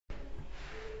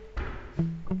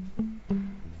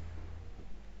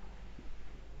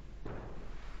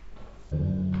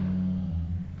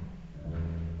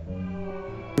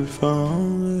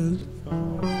found it.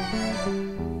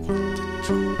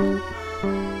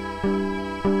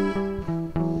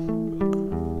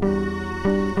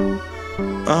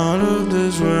 Out of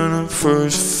this when I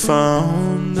first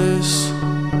found this.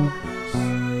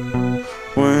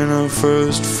 When I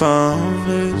first found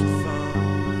it.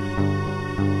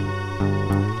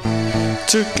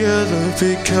 Together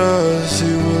because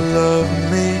he will love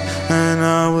me and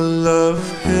I will love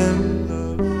him.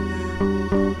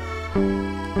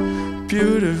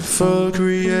 Beautiful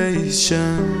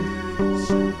creation.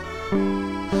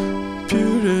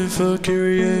 Beautiful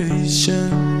creation.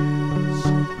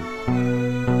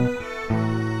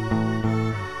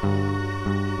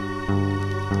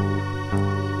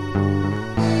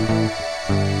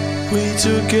 We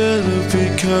together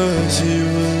because he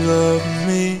will love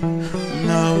me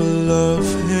and I will love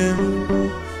him.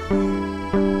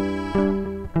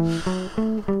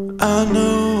 I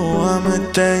know I'm a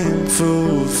damn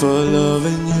fool for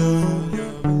loving you.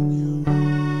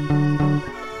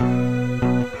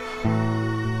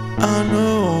 I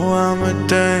know I'm a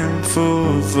damn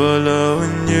fool for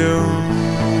loving you.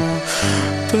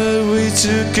 But we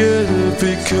together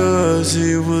because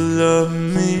he will love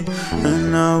me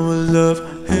and I will love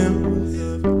him.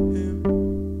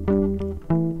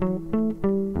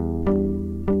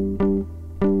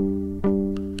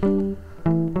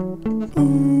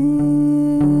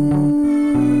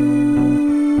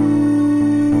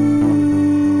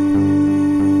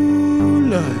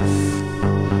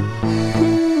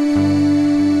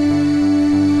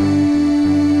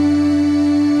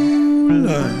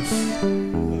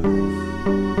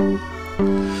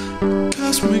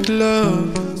 Cosmic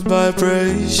love,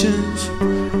 vibrations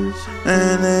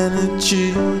and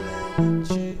energy.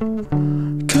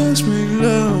 Cosmic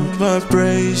love,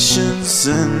 vibrations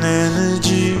and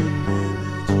energy.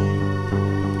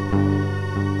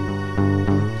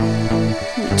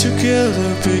 We're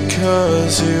together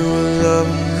because he will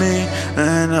love me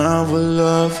and I will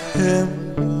love him.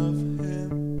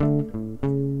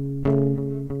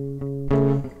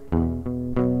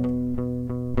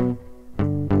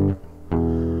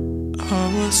 I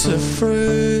was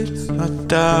afraid of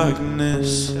darkness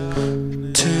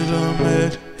till I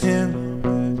met him.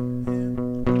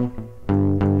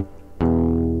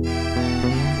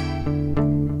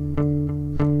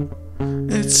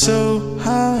 It's so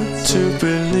hard to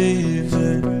believe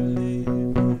it.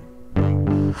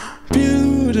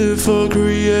 Beautiful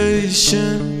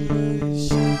creation.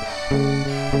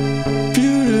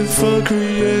 Beautiful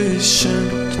creation.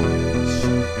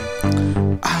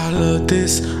 All of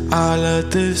this, all of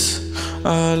this,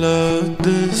 all of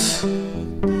this.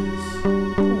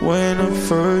 When I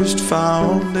first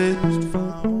found it.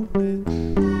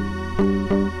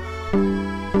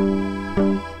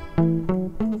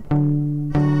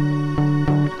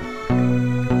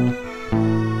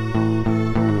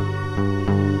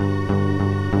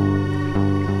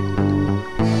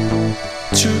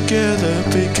 Together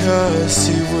because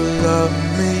he will love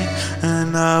me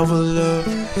and I will love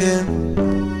him.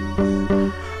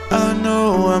 I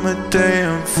know I'm a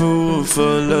damn fool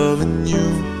for loving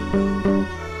you.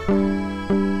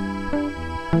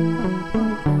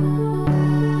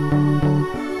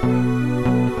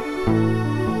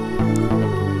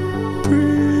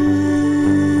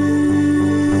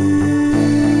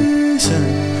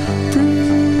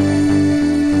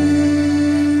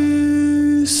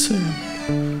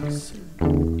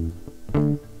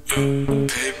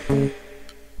 Babe,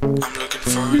 I'm looking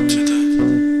forward to that.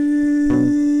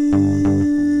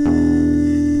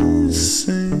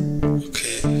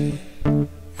 Okay,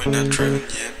 we're not driving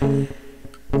yet.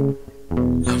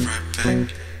 I'll be right back.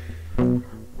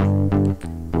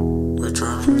 We're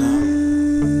driving now.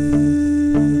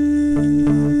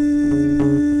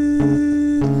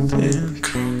 Damn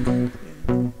cool.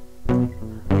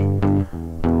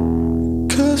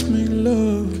 Cosmic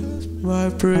love,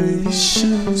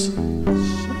 vibrations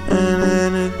and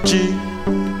energy.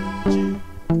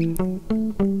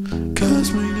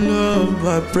 Cosmic love,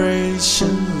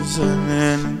 vibrations and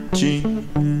energy.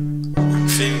 I'm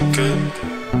feeling good.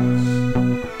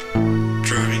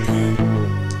 Driving home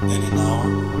in an hour.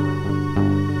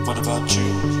 What about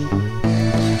you?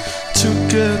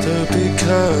 Together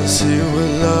because he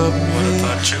will love me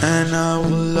and I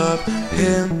will love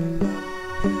him.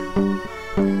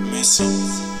 Missing.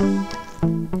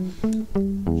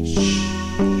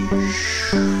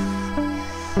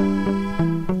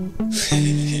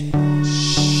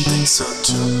 Think so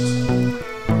too.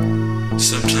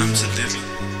 Sometimes a little.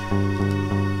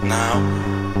 Now,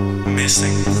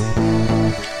 missing.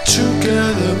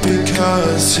 Together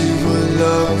because he will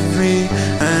love me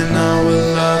and I will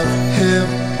love him.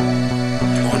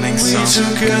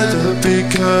 together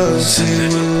because he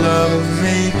will love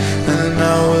me and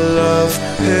I will love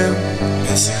him.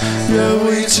 Yeah,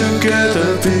 we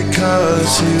together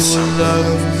because he will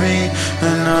love me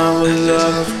and I will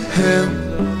love him.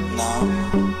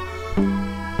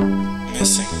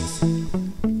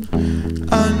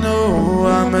 I know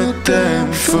I'm a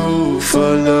damn fool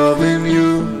for love.